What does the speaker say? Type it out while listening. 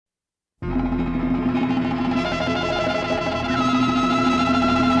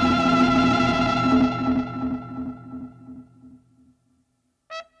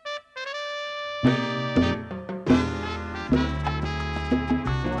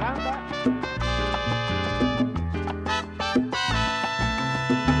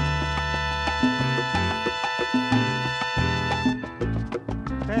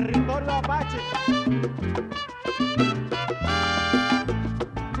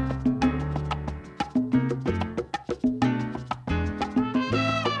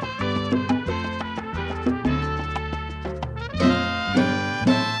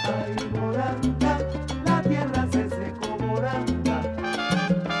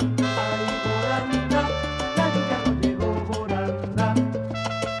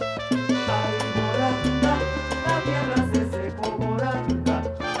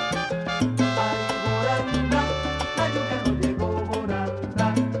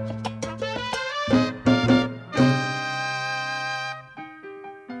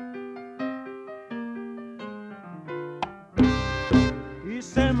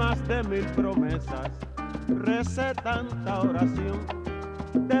hice mil promesas, recé tanta oración.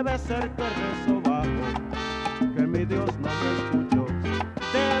 Debe ser que rezo bajo, que mi Dios no me escuchó.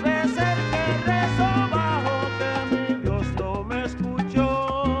 Debe ser que rezo bajo, que mi Dios no me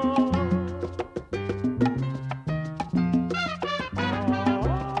escuchó.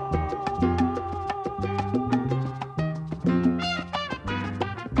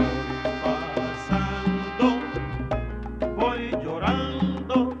 Voy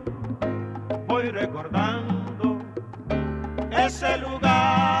llorando, voy recordando ese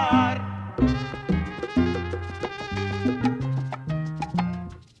lugar.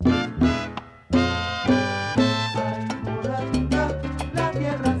 Ay, Moranda, la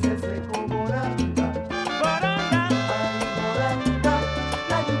tierra se secó, Moranda. Moranda, Ay, Moranda,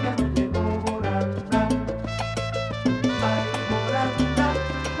 la lluvia no llegó, Moranda. Ay, Moranda,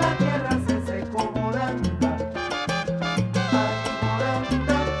 la tierra se secó, Moranda. Ay,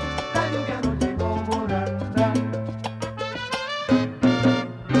 Moranda, la lluvia no llegó, Moranda.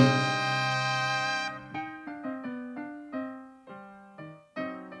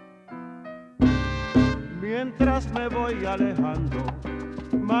 mientras me voy alejando,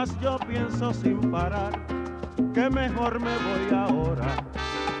 más yo pienso sin parar, que mejor me voy ahora,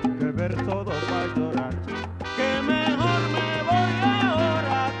 que ver todo para llorar. Que mejor me voy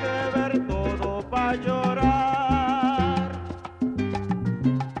ahora, que ver todo para llorar.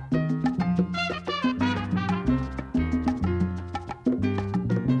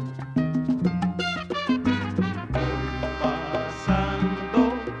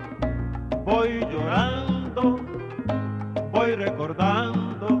 Pasando, voy llorando, voy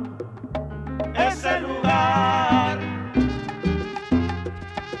recordando ese lugar.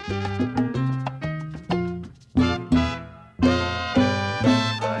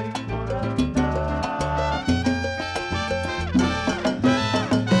 Ay, Moranda.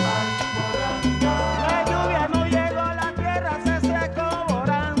 Ay, Moranda. La lluvia no llegó, la tierra se secó,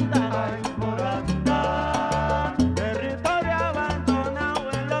 Moranda. Ay, Moranda. Territorio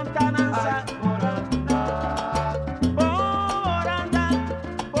abandonado en lontananza. Ay, Moranda. Oh, Moranda,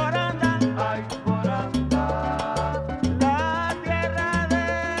 Moranda, Ay, Moranda. la tierra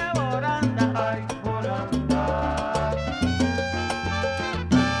de Moranda. Ay, Moranda.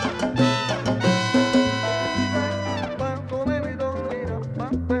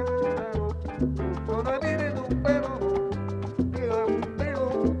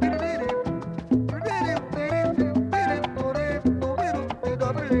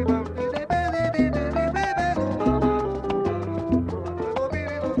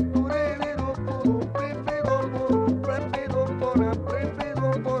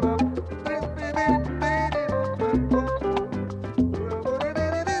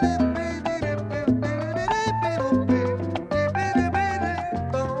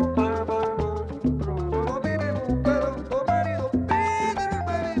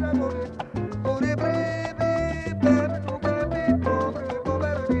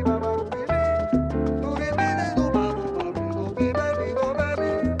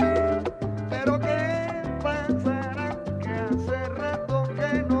 Pero qué pasará, que hace rato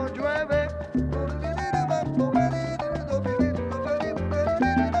que no llueve.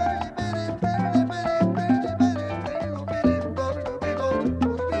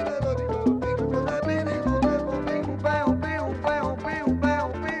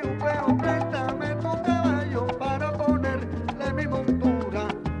 Préstame tu caballo para ponerle mi montura,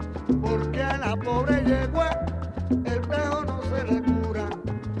 porque a la pobre yegua el pejo no se le cura.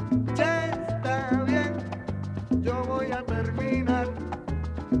 Ya está bien, yo voy a terminar.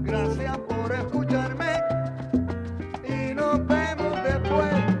 Gracias por escucharme y nos vemos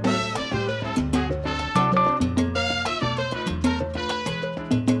después.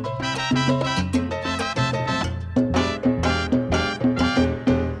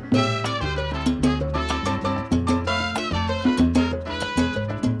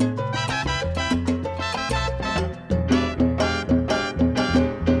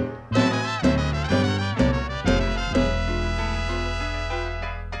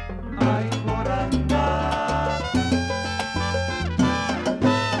 Ay,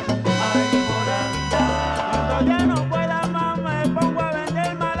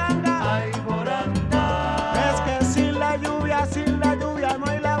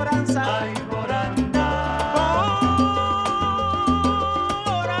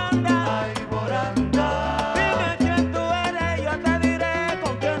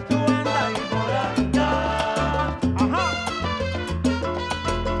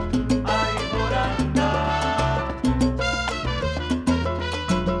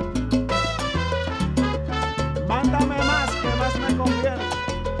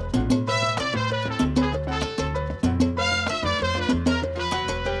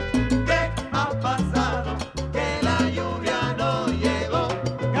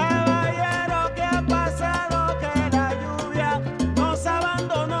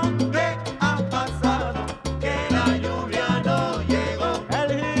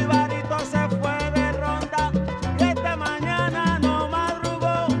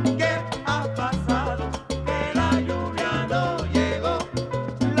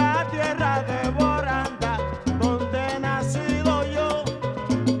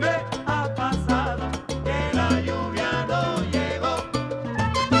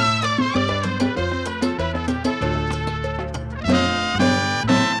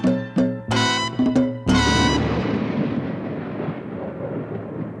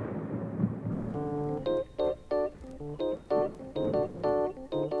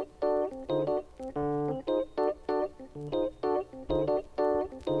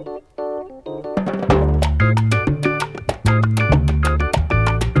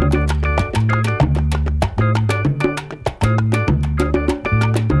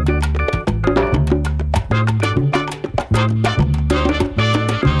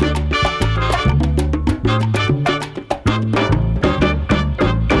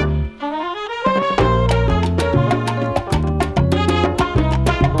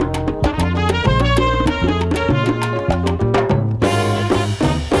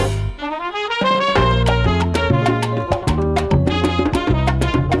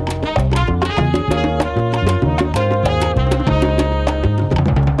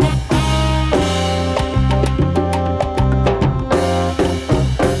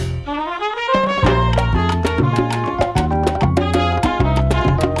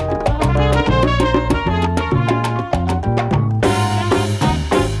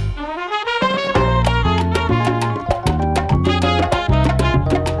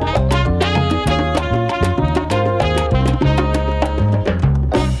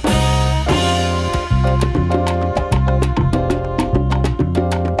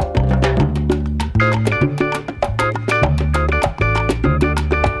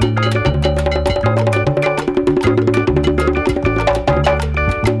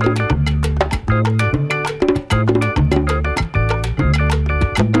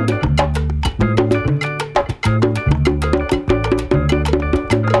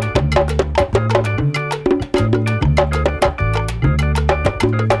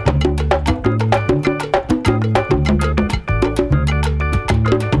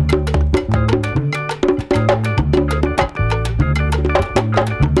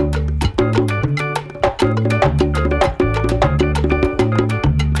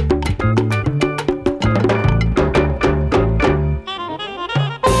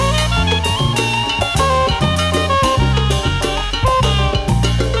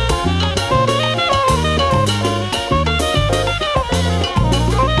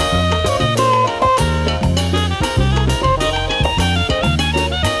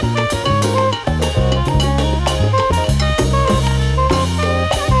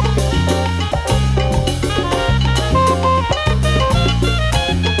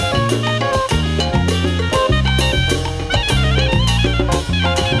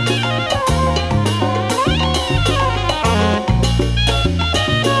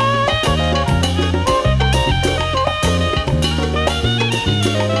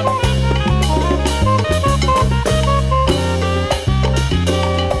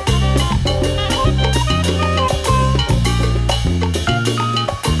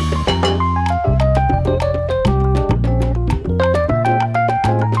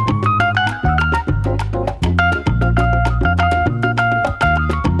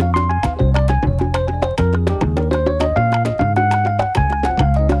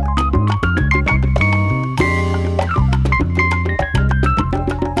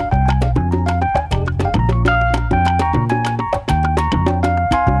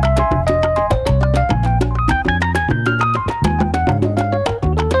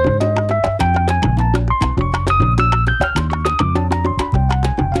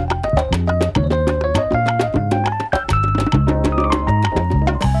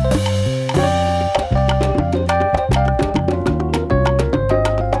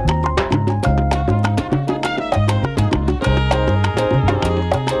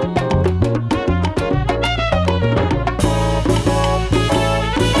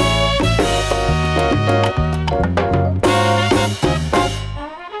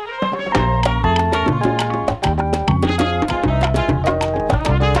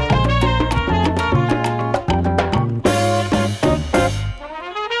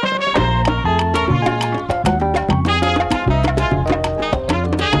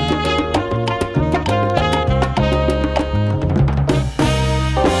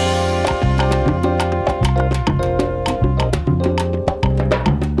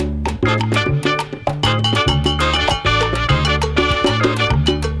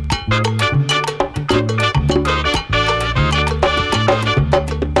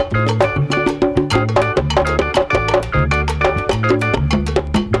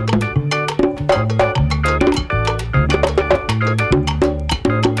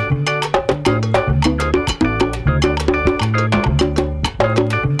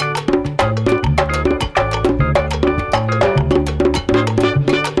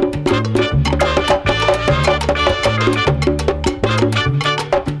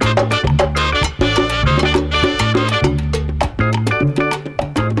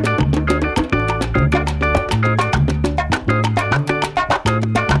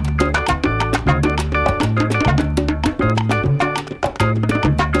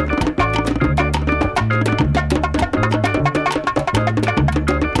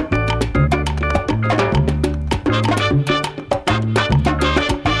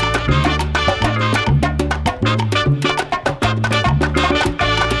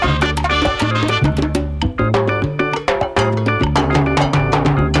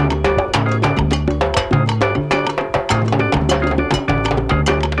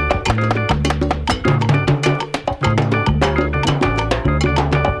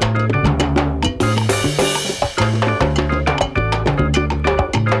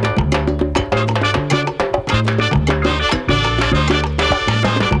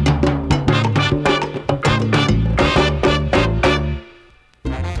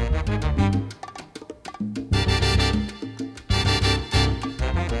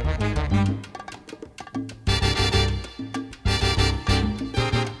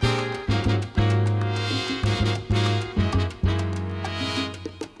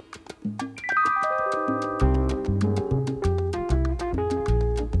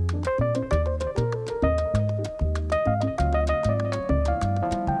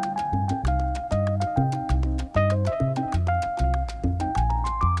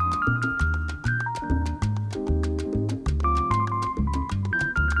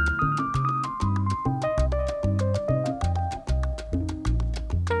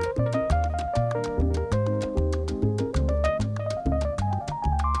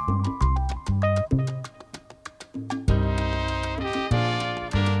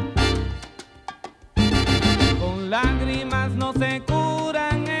 lágrimas no se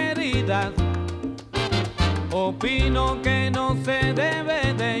curan heridas. Opino que no se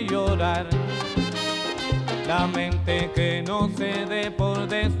debe de llorar. La mente que no se dé por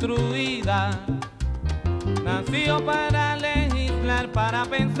destruida nació para legislar, para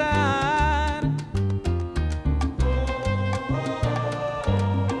pensar.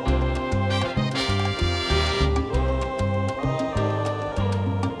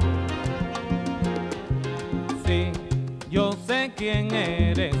 Sí, yo sé quién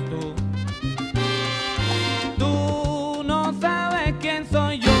eres tú. Tú no sabes quién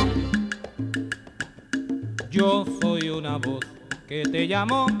soy yo. Yo soy una voz que te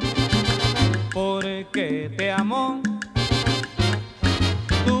llamó porque te amó.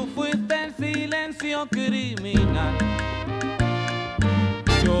 Tú fuiste el silencio criminal.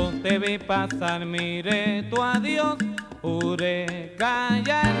 Yo te vi pasar, miré tu adiós, juré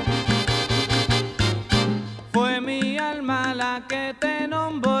callar. Fue mi alma la que te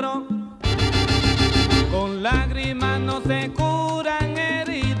nombró. Con lágrimas no se curan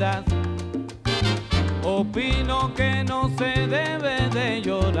heridas. Opino que no se debe de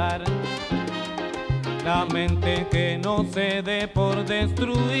llorar. La mente que no se dé por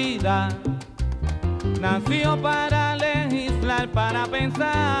destruida nació para legislar, para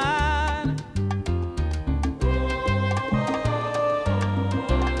pensar.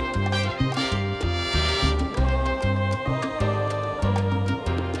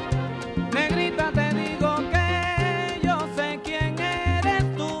 Negrita, te digo que yo sé quién eres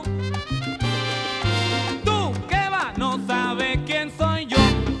tú. Tú, ¿qué va? No sabes quién soy yo.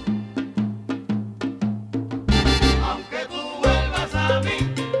 Aunque tú vuelvas a mí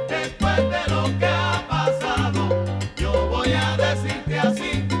después de lo que ha pasado, yo voy a decirte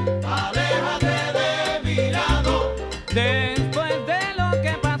así: aléjate de mi lado. Después de lo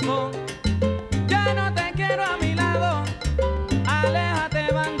que pasó, ya no te quiero a mi lado.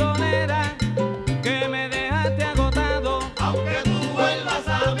 Aléjate, bandolera, que me dejaste agotado. Aunque tú vuelvas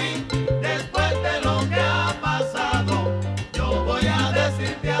a mí después de lo que ha pasado, yo voy a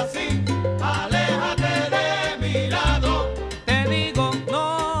decirte así: aléjate de mi lado. Te digo,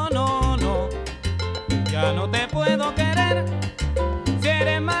 no, no, no, ya no te puedo querer. Si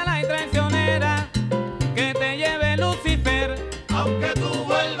eres mala y traicionera, que te lleve Lucifer. Aunque tú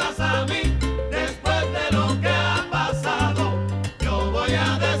vuelvas a mí después de lo que ha pasado, yo voy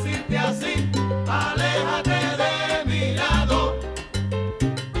a decirte así: aléjate de mi lado.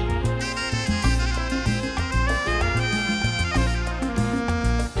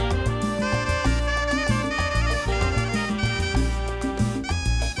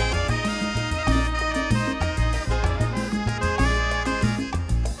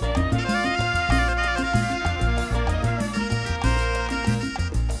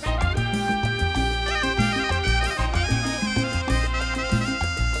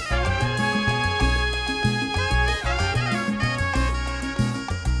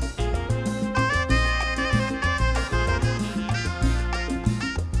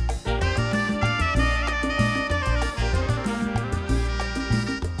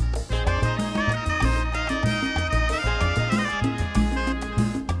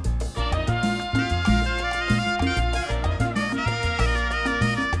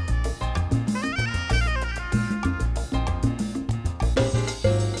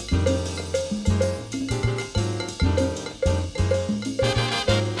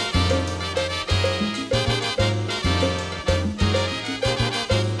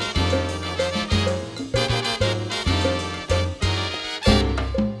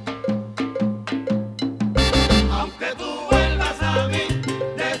 Aunque tú vuelvas a mí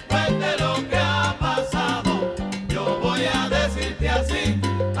después de lo que ha pasado, yo voy a decirte así: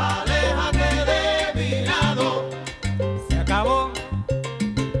 aléjate de mi lado. Se acabó,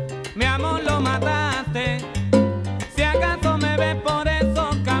 mi amor, lo mataste. Si acaso me ves por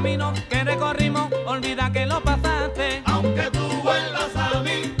esos caminos que recorrimos, olvida que lo pasaste. Aunque tú vuelvas a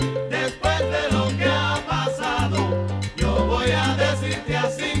mí después de lo que ha pasado, yo voy a decirte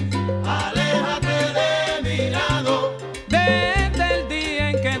así: aléjate de mi lado. Desde el día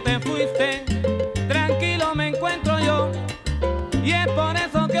en que te fuiste, tranquilo me encuentro yo. Y es por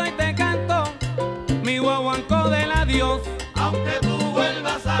eso que hoy te canto mi guaguancó del adiós. Aunque tú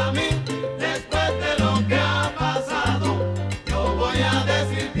vuelvas a mí después de lo que ha pasado, yo voy a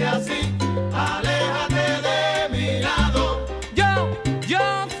decirte así: aléjate de mi lado. Yo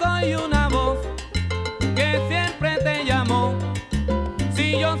soy una voz que siempre te llamó.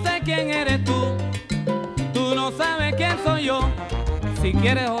 Si yo sé quién eres tú, tú no sabes quién soy yo. Si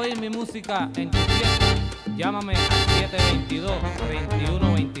quieres oír mi música en tu fiesta, llámame al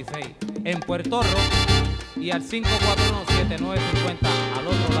 722-2126. En Puerto Rico y al 541-7950 al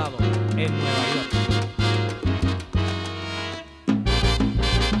otro lado, en Nueva York.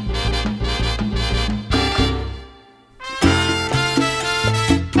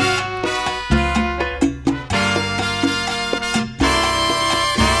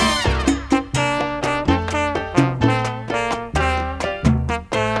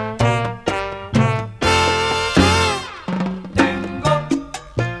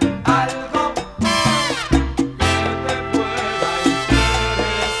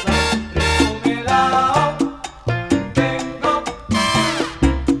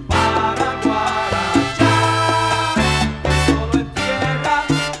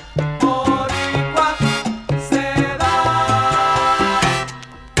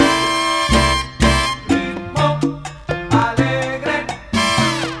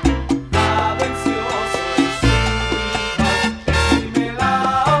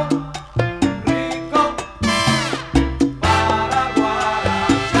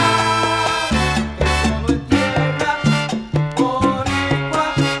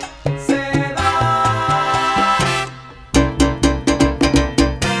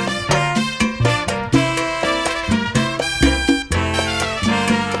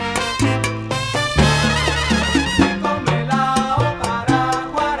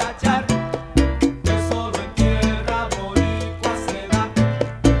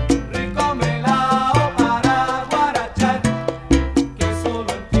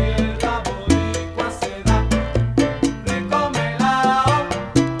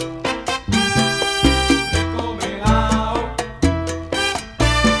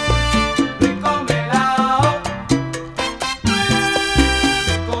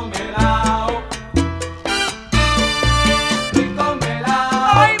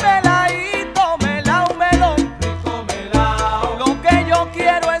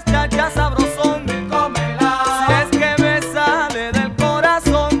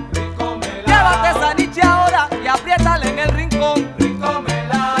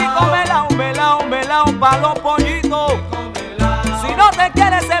 Pa' los pollitos. Si no te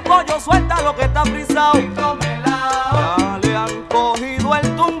quieres ese pollo, suelta lo que está frisado. Ya le han cogido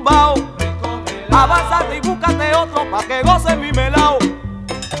el tumbao. Avanzate y búscate otro pa' que goce mi melao.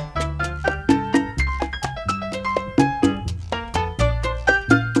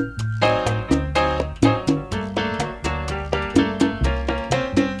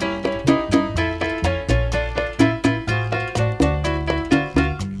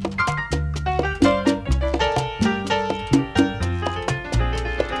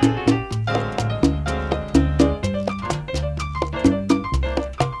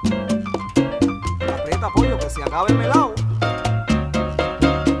 Pollo, que se acabe el melao.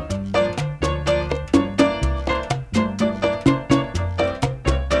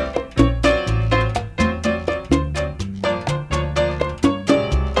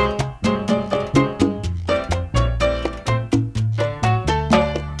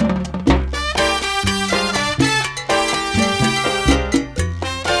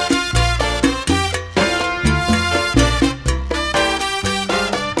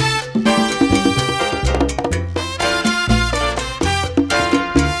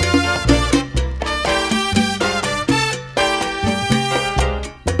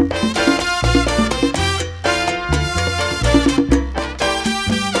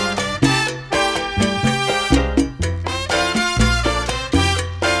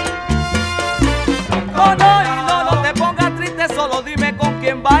 Solo dime con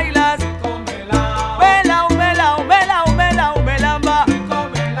quién bailas. Melao, melao, melao, melao, melamba.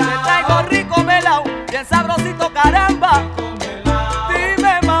 Te traigo rico melao, bien sabrosito caramba.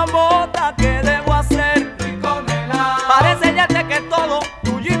 Dime mamota, ¿qué debo hacer? Para enseñarte que todo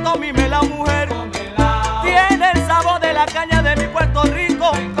tuyito mi melao mujer. Tiene el sabor de la caña de mi Puerto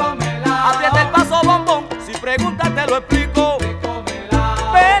Rico. Aprieta el paso bombón, si preguntas te lo explico.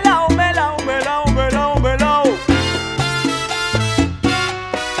 Melao, melao, melao, melao, melao.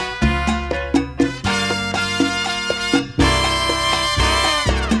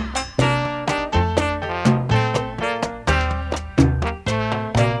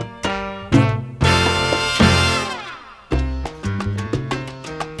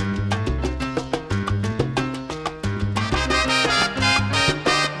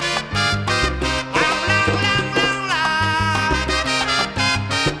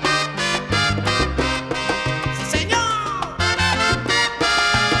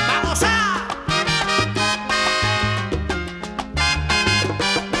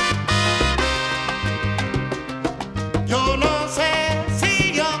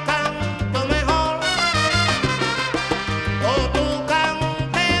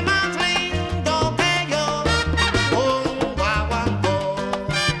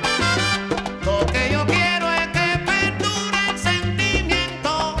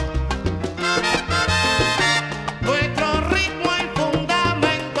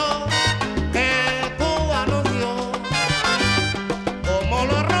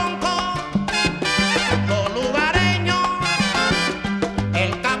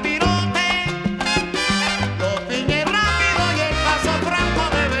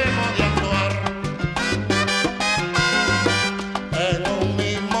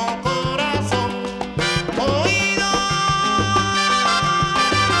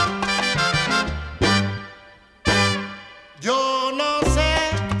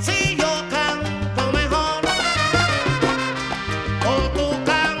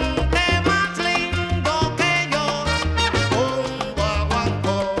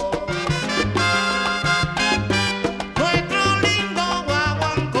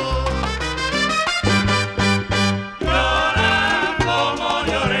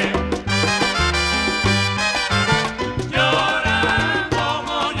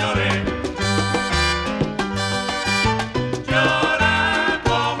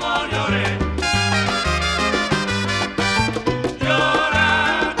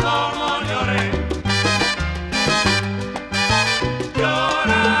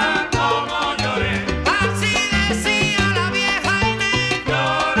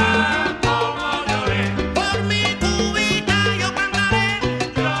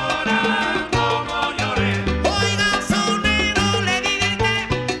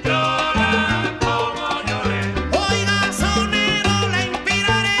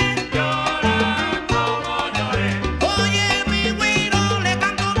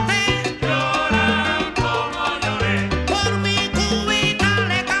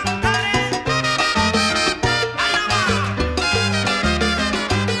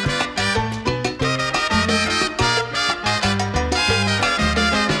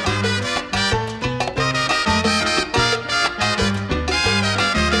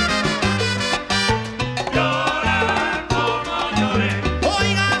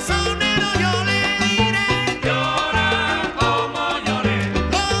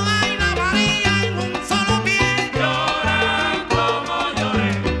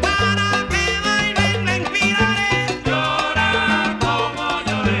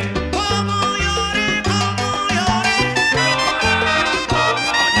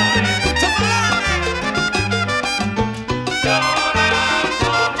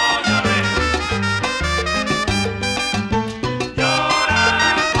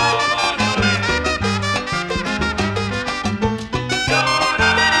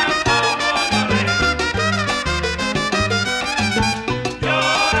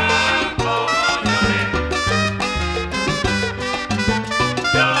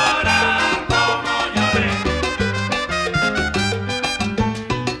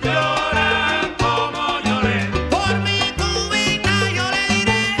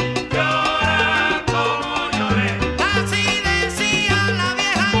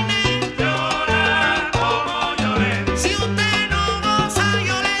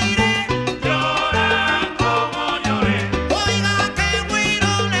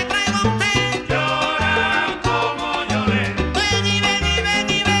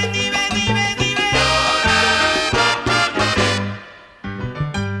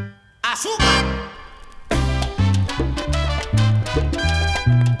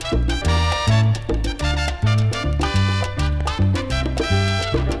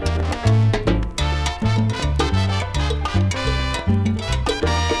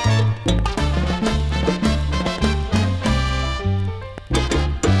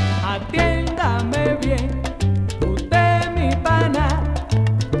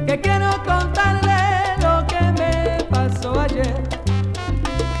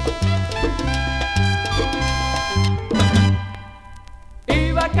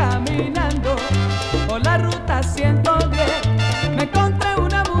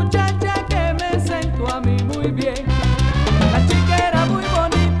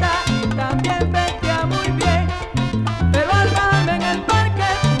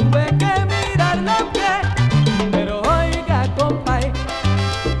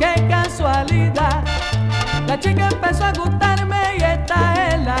 La chica empezó a gustarme y esta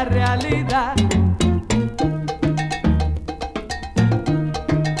es la realidad.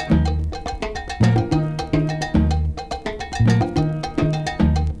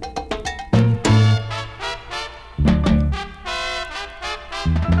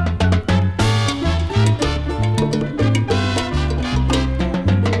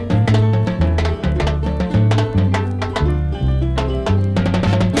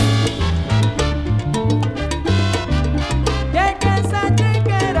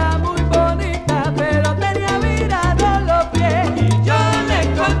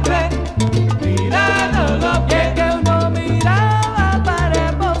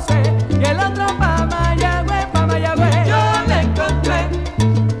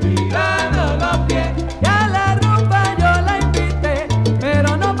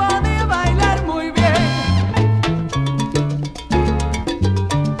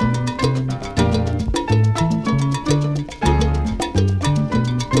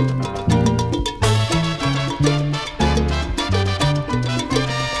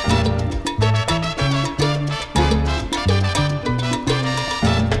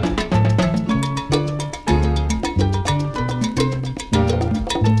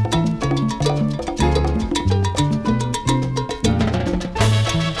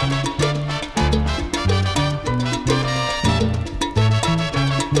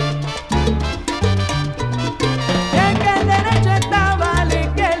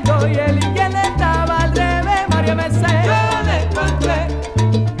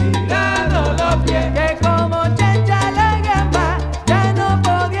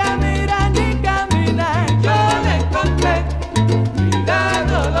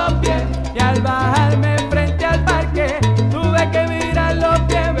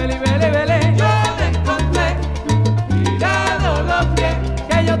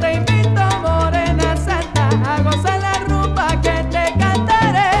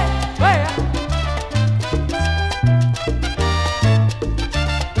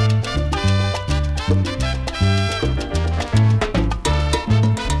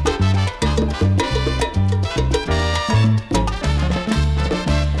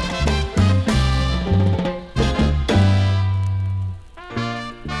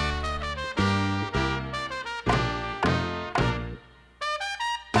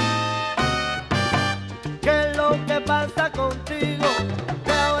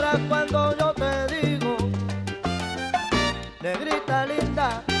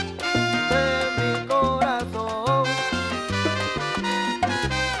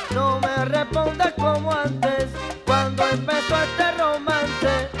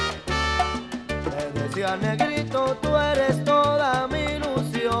 Negrito, tú eres toda mi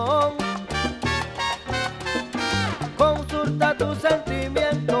ilusión. Consulta tus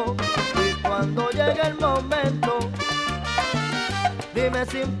sentimientos y cuando llegue el momento, dime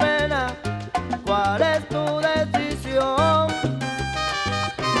sin pena cuál es tu decisión.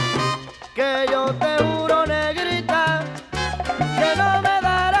 Que yo te juro, negrita, que no me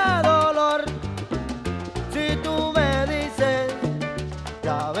dará dolor si tú me dices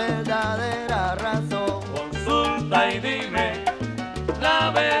la verdadera razón. Consulta y dime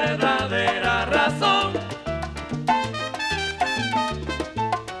la verdadera razón.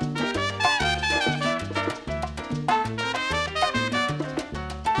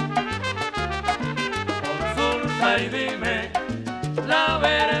 Consulta y dime la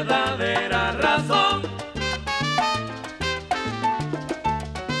verdadera razón.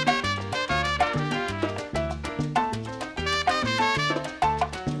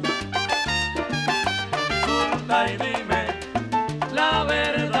 Consulta y dime la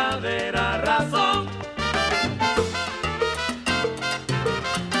verdadera razón.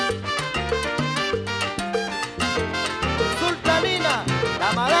 Sultanina,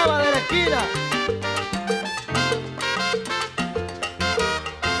 la madama de la esquina.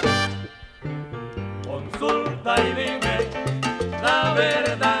 Consulta y dime la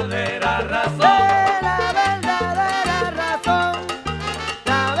verdadera razón. La verdadera razón,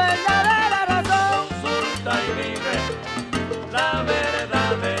 la verdadera razón. Consulta y dime la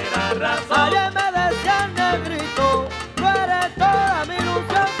verdadera razón. Ayer me decía el negrito, tú eres toda mi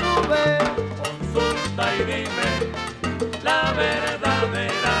ilusión, tú ves. Consulta y dime la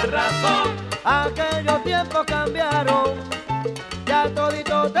verdadera razón. Aquellos tiempos cambiaron, ya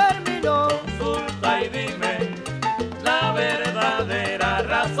todito terminó. Consulta y dime la verdadera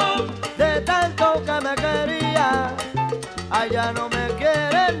razón. De tanto que me quería, allá no me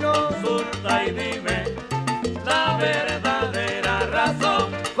quiere, no. Consulta y dime la verdadera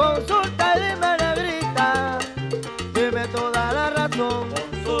razón. Consulta y dime, negrita, dime toda la razón.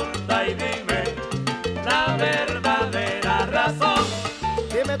 Consulta y dime la verdadera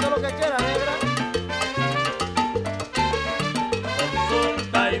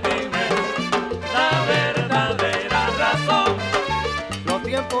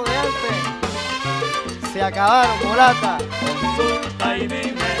tiempos de antes se acabaron, mulata. Consulta y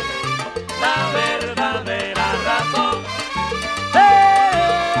dime la verdadera razón.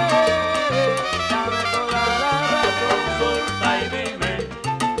 Dame toda la razón. Consulta y dime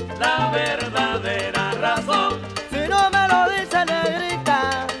la verdadera razón. Si no me lo dice negrita,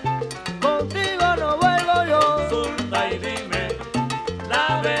 contigo no vuelvo yo. Consulta y dime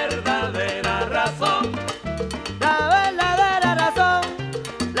la verdadera razón. La verdadera razón,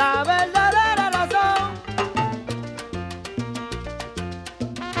 la verdadera razón.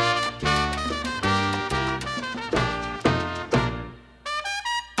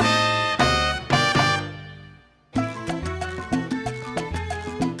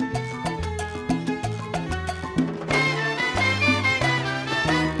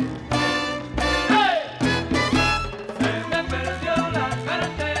 Se me perdió la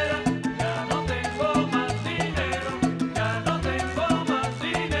cartera, ya no tengo más dinero, ya no tengo más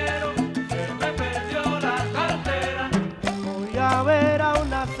dinero. Se me perdió la cartera. Voy a ver a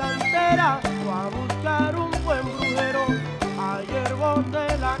una santera o a buscar un buen brujero. Ayer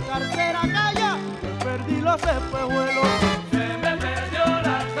boté la cartera, calla, que perdí los espejuelos. Se me perdió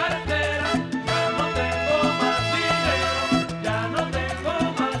la cartera, ya no tengo más dinero, ya no tengo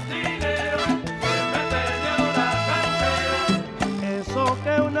más dinero. Se me perdió la cartera. Eso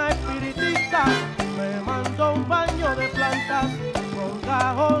que una espiritista me mandó un baño de plantas con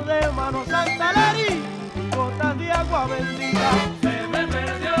gajos de mano santa Lari y gotas de agua bendita. Se me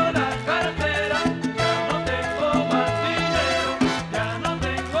perdió la cartera, ya no tengo más dinero, ya no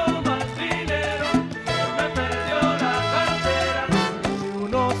tengo más dinero. Se me perdió la cartera. Si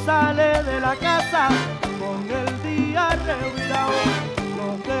uno sale de la casa con el día revirado, lo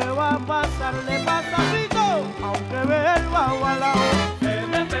que va a pasar le pasa a Pito, aunque ve el bajo al lado. Se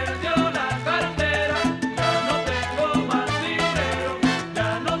me perdió la cartera, ya no tengo más dinero,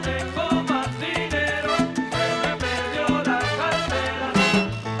 ya no tengo más dinero. Se me perdió la cartera.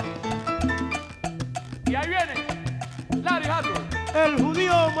 Y ahí viene Larry Harlow. El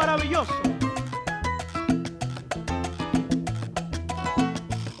judío maravilloso.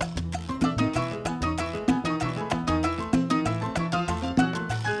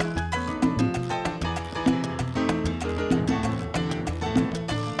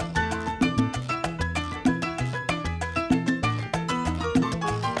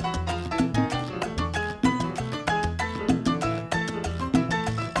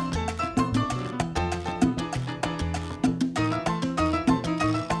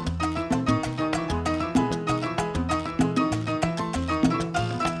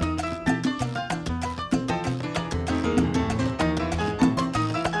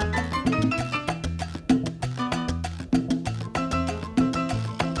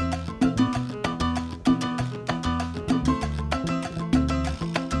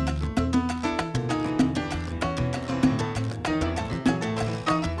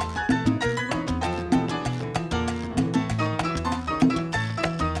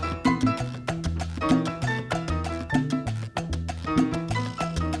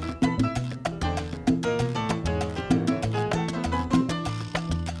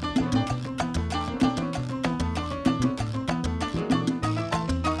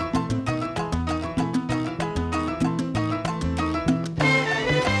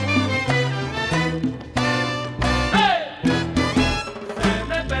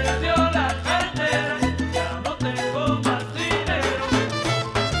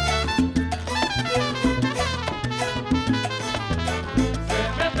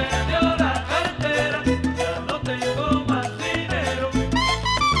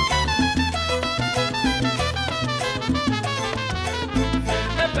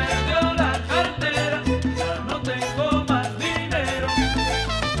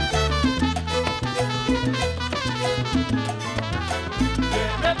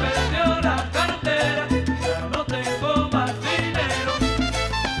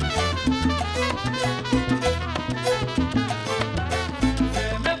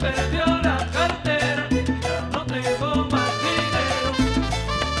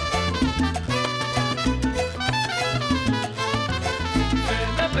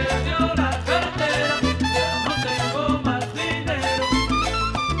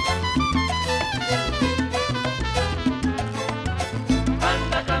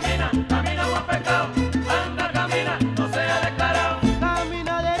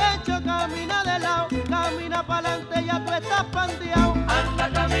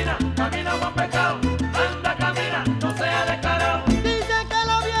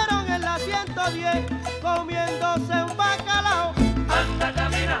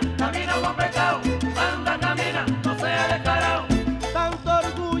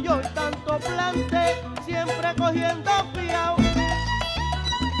 fue cogiendo fiao.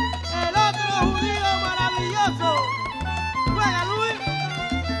 El otro judío maravilloso. Juega Luis.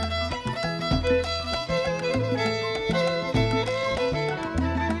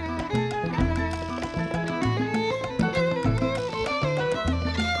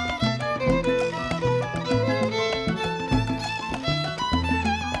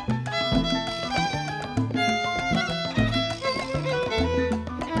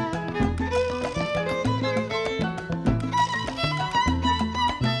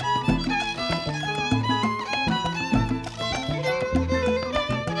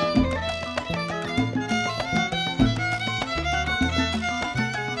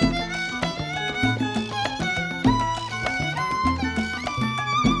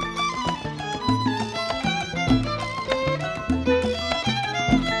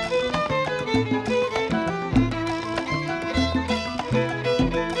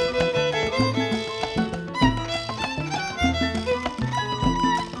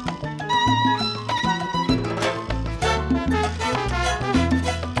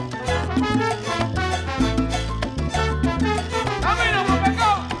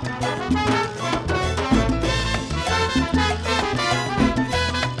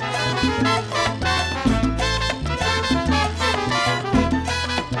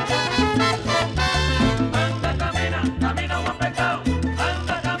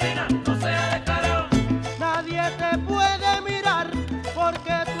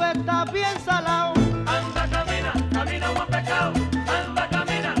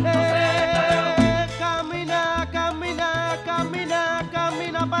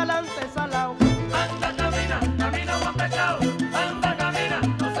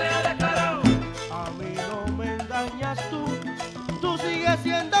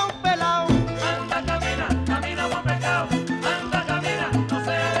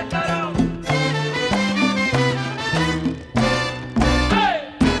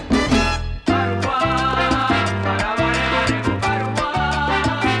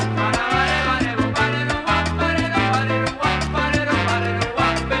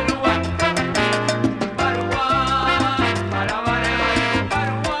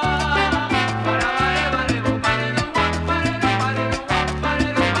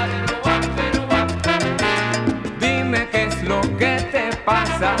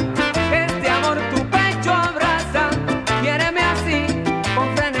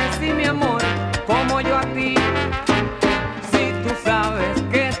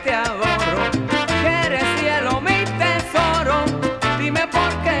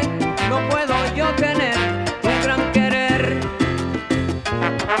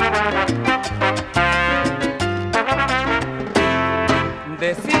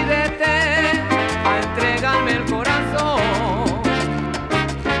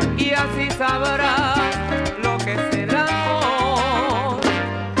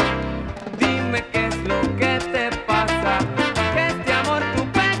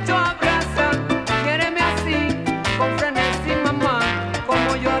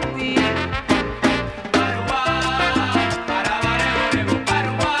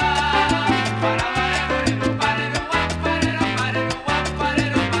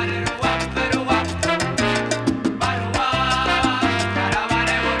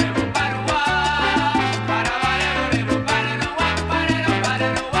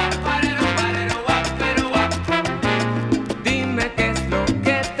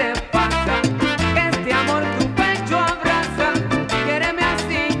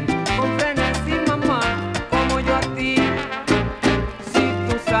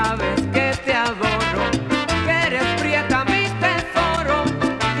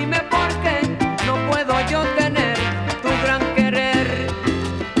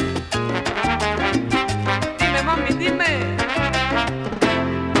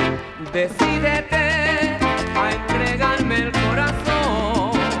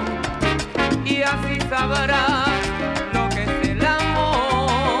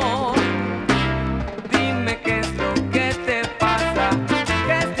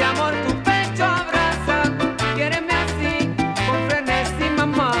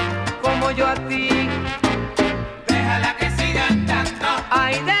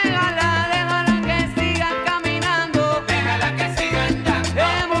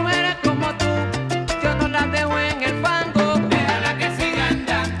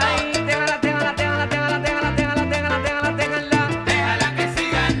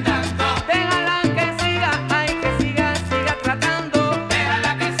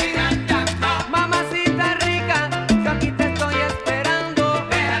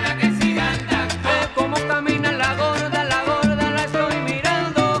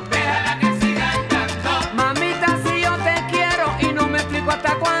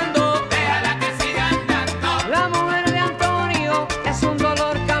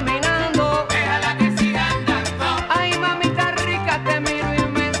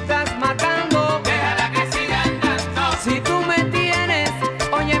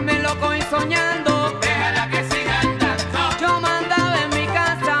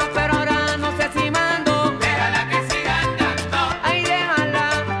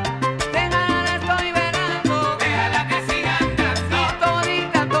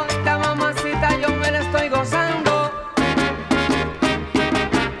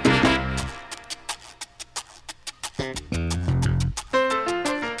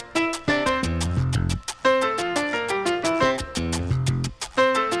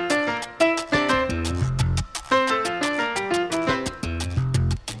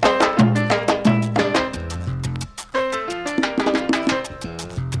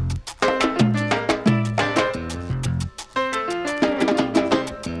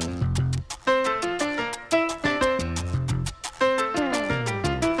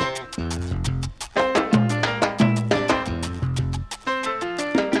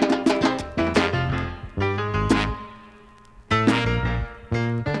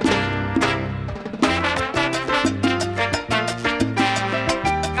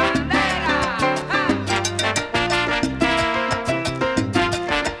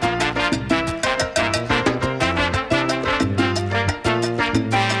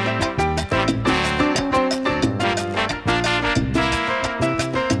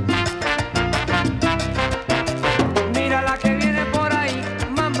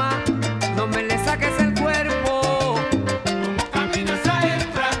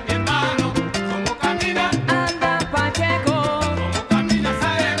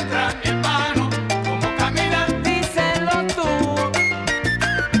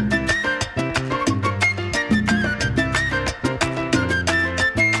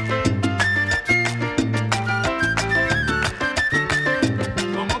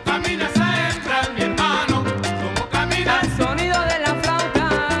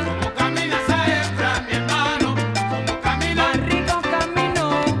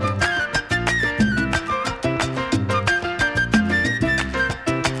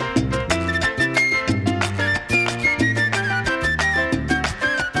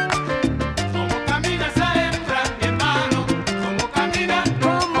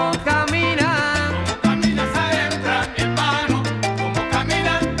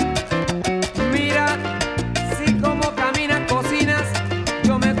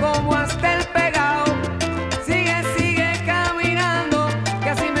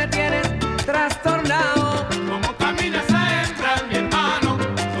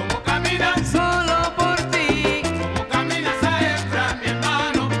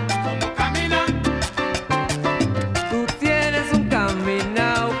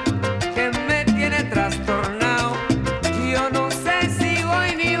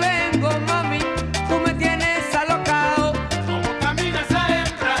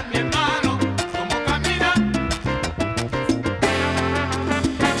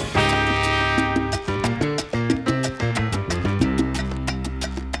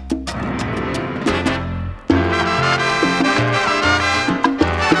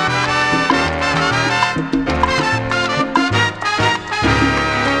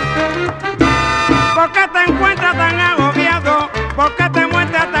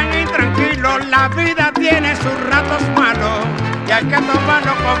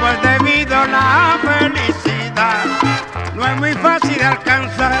 tomarlo como es debido. La felicidad no es muy fácil de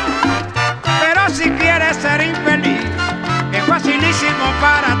alcanzar, pero si quieres ser infeliz es facilísimo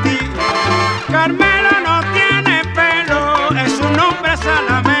para ti. Carmelo no tiene pelo, es un hombre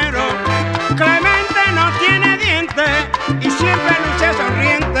salamero. Clemente no tiene dientes y siempre luce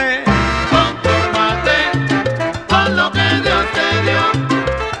sonriente. Confórmate con lo que Dios te dio.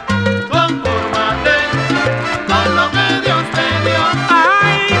 Confórmate con lo que Dios te dio.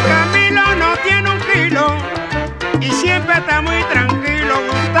 Ay, Camilo no tiene un kilo y siempre está muy tranquilo.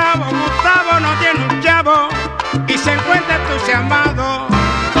 Gustavo no tiene un chavo y se encuentra entusiasmado.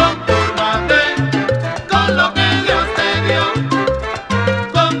 Confórmate con lo que Dios te dio.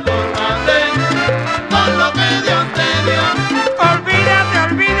 Confórmate con lo que Dios te dio.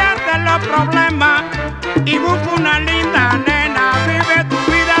 Olvídate los problemas y busca una linda nena. Vive tu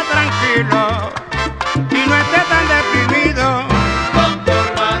vida tranquilo y no estés tan deprimido.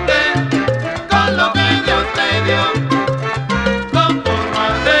 Confórmate con lo que Dios te dio.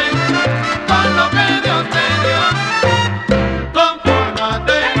 Confórmate con lo que Dios te dio.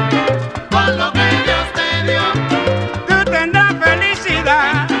 Confórmate con lo que Dios te dio. Tú tendrás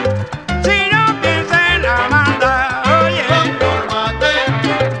felicidad si no piensas en la maldad. Oye, Confórmate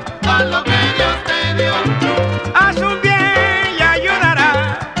con lo que Dios te dio. haz un bien y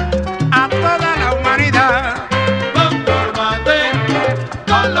ayudará a toda la humanidad. Confórmate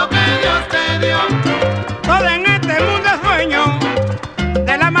con lo que Dios te dio. Todo en este mundo es dueño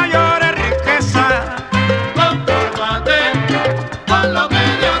de la mayor riqueza. Confórmate con lo que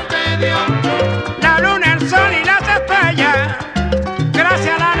Dios te dio. La luna, el sol y las estrellas,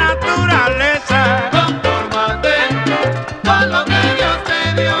 gracias a la naturaleza. Confórmate con lo que Dios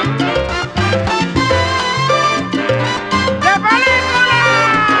te dio. ¡De película!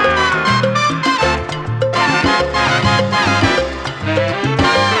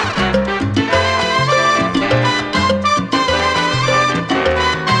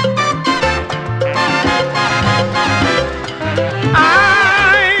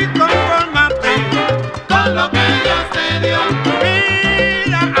 Ay, confórmate, Con lo que Dios te dio.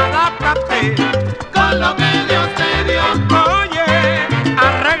 mira, adáptate. Con lo que Dios te dio. Oye,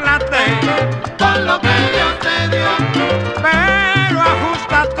 arréglate, Con lo que Dios te dio. pero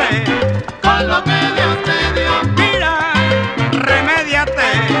ajustate. Con lo que Dios te dio. Mira, remédiate.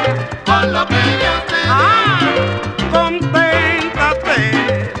 Con lo que Dios te dio. Ah, conténtate.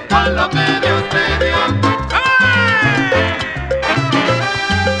 Con lo que Dios te dio. ¡Ay!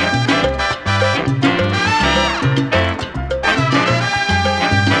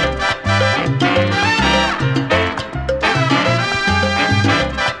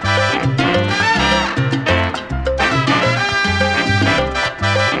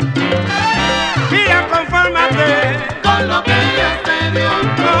 Mira, confórmate. Con lo que Dios te dio.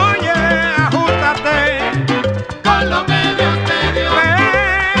 Oye, ajustate. Con lo que Dios te dio.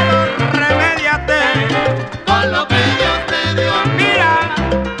 Pero remédiate. Con lo que Dios te dio. Mira,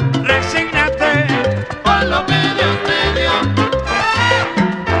 resígnate. Con lo que Dios te dio.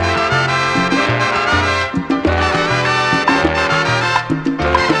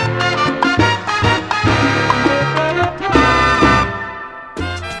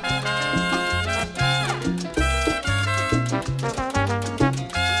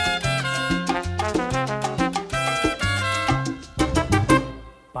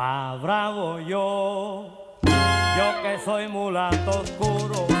 Pa' bravo yo que soy mulato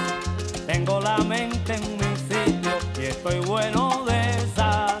oscuro, tengo la mente en mi sitio y estoy bueno de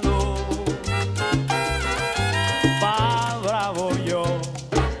salud. Pa' bravo yo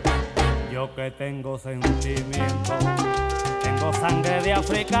que tengo sentimiento, tengo sangre de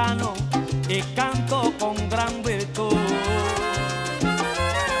africano y canto con gran virtud.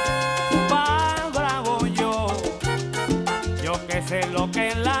 Pa' bravo yo que sé lo que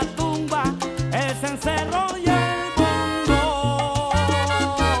es la tumba, el cencerro y el bongo.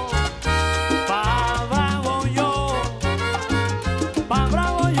 Pa' bravo yo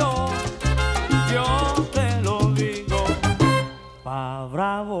te lo digo. Pa'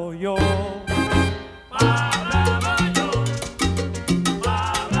 bravo yo. Pa'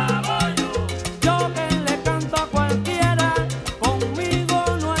 bravo yo. Yo que le canto a cualquiera, conmigo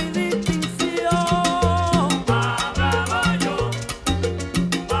no hay distinción. Pa' bravo yo.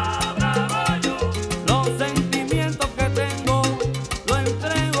 Los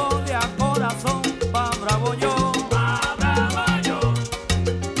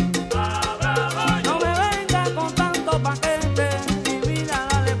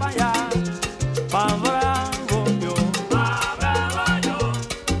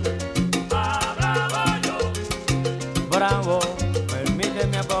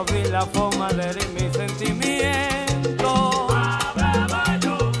la forma de herir mis sentimientos.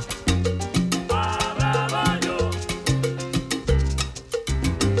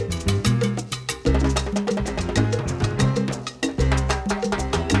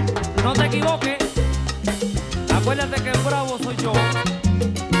 No te equivoques, acuérdate que el bravo soy yo.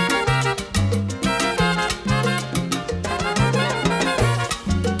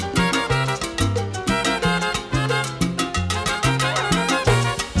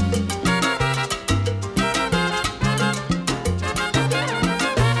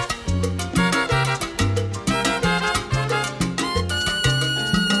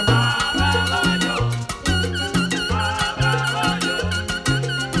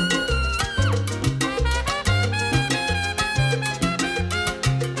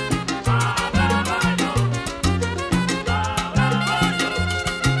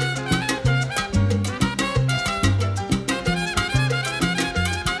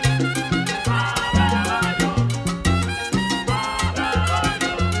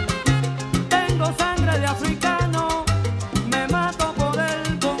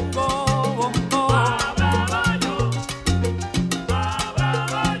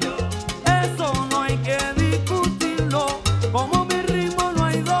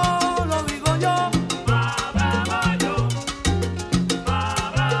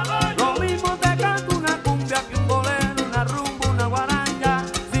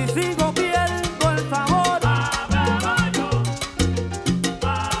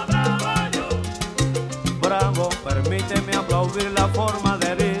 Permíteme aplaudir la forma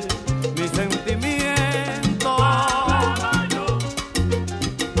de herir mis sentimientos.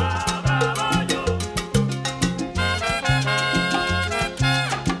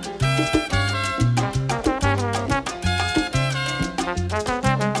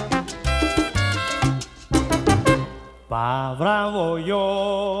 Pa' bravo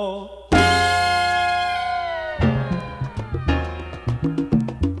yo.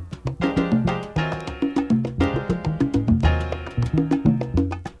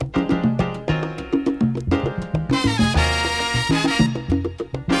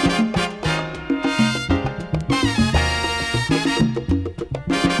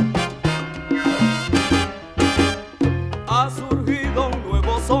 Ha surgido un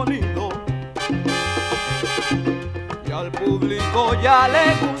nuevo sonido y al público ya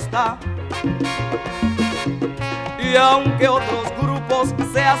le gusta, y aunque otros grupos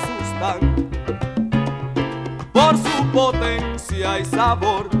se asustan por su potencia y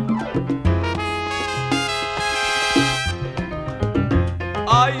sabor,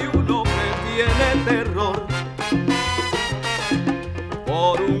 hay uno que tiene terror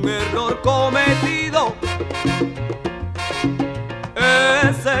por un error cometido,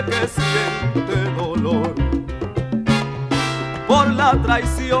 ese que siente dolor por la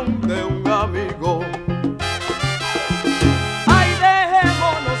traición de un amigo. Ay,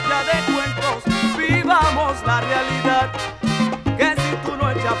 dejémonos ya de cuentos, vivamos la realidad, que si tú no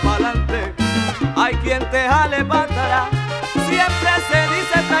echas pa'lante, hay quien te jale para atrás. Siempre se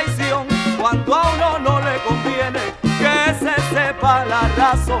dice traición cuando a uno no le conviene, que se sepa la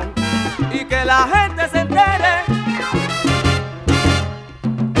razón y que la gente se entere.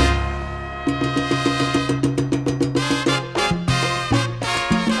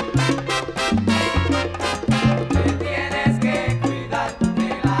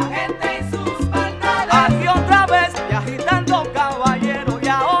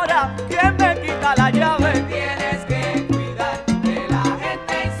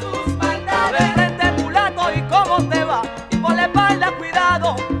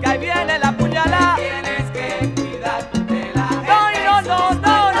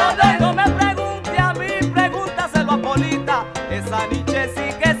 Esa Nietzsche sí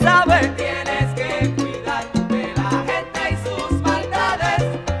que sabe. Tienes que cuidar de la gente y sus maldades.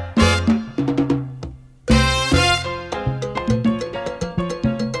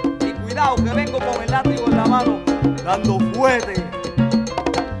 Y cuidado que vengo con el látigo en la mano, dando fuerte.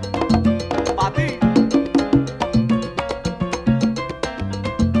 Pa' ti.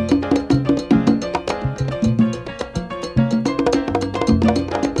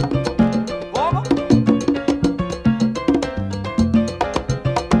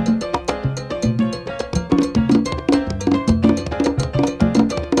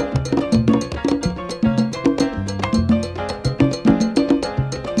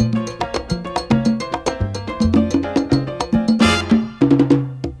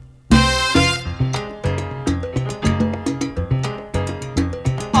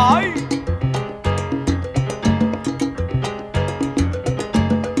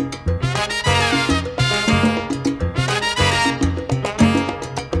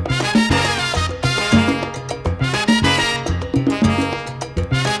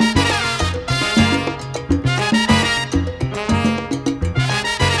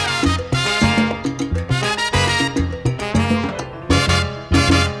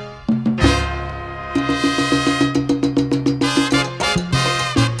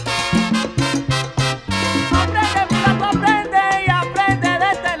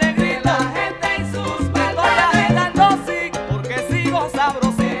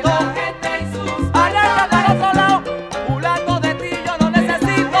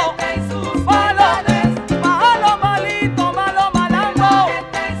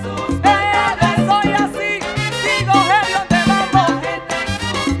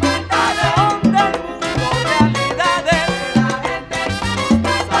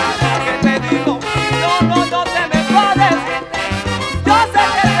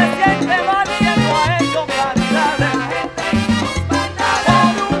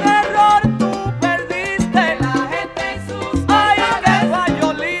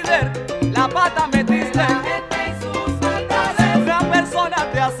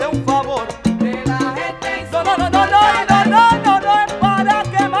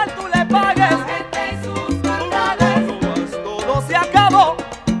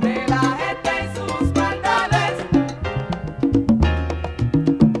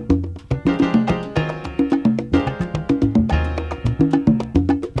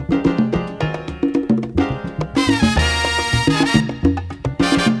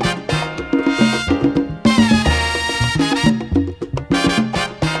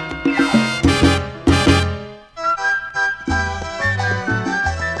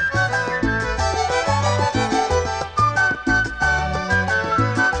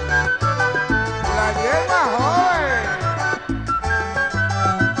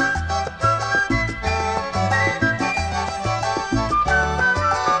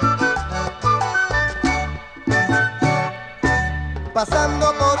 Pasando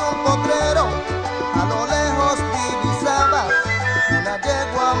por un potrero, a lo lejos divisaba una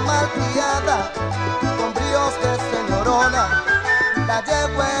yegua malcriada con bríos de señorona. La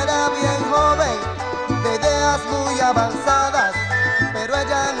yegua era bien joven, de ideas muy avanzadas, pero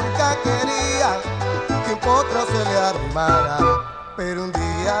ella nunca quería que un potro se le arrimara. Pero un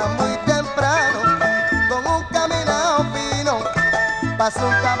día muy temprano, con un caminado fino, pasó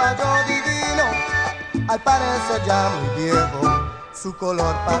un caballo divino, al parecer ya muy viejo, su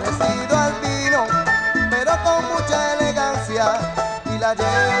color parecido al vino, pero con mucha elegancia, y la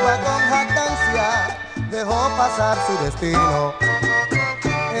yegua con jactancia dejó pasar su destino.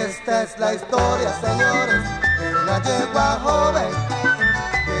 Esta es la historia, señores, de una yegua joven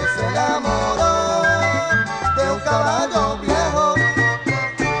que se enamoró de un caballo viejo.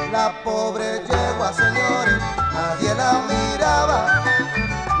 La pobre yegua, señores, nadie la miraba,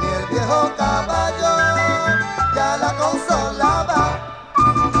 ni el viejo caballo ya la consolaba.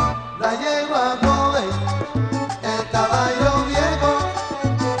 La yegua joven, el caballo viejo,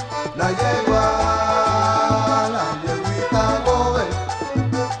 la yeguita joven.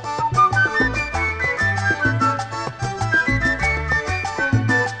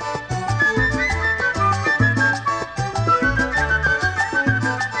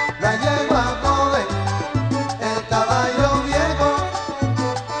 La yegua joven, el caballo viejo,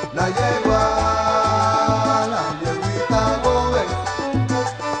 la yeguita joven.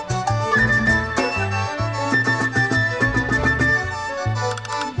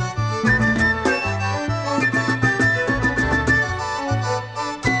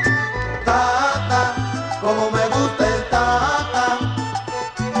 Tata, como me gusta el tata,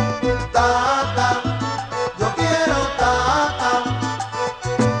 tata, yo quiero tata,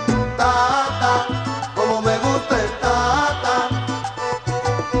 tata, como me gusta el tata,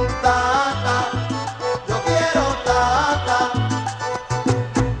 tata, yo quiero tata.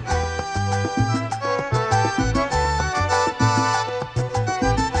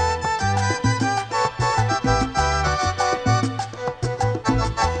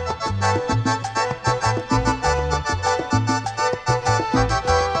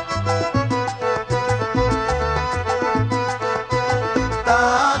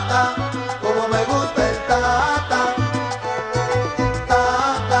 Tata, como me gusta el tata,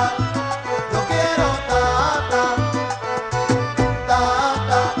 tata, yo quiero tata,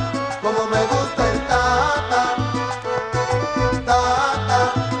 tata, como me gusta el tata, tata,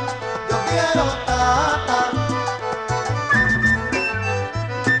 yo quiero tata.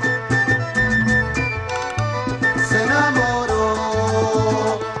 Se enamoró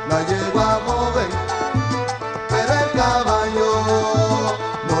la yegua joven, pero el caballo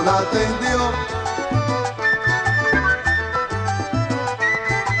no la atendió.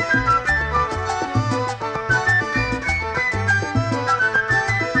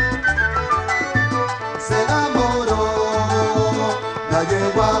 Se enamoró la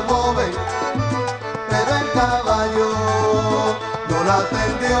yegua joven, pero el caballo no la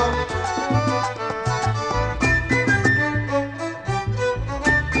atendió.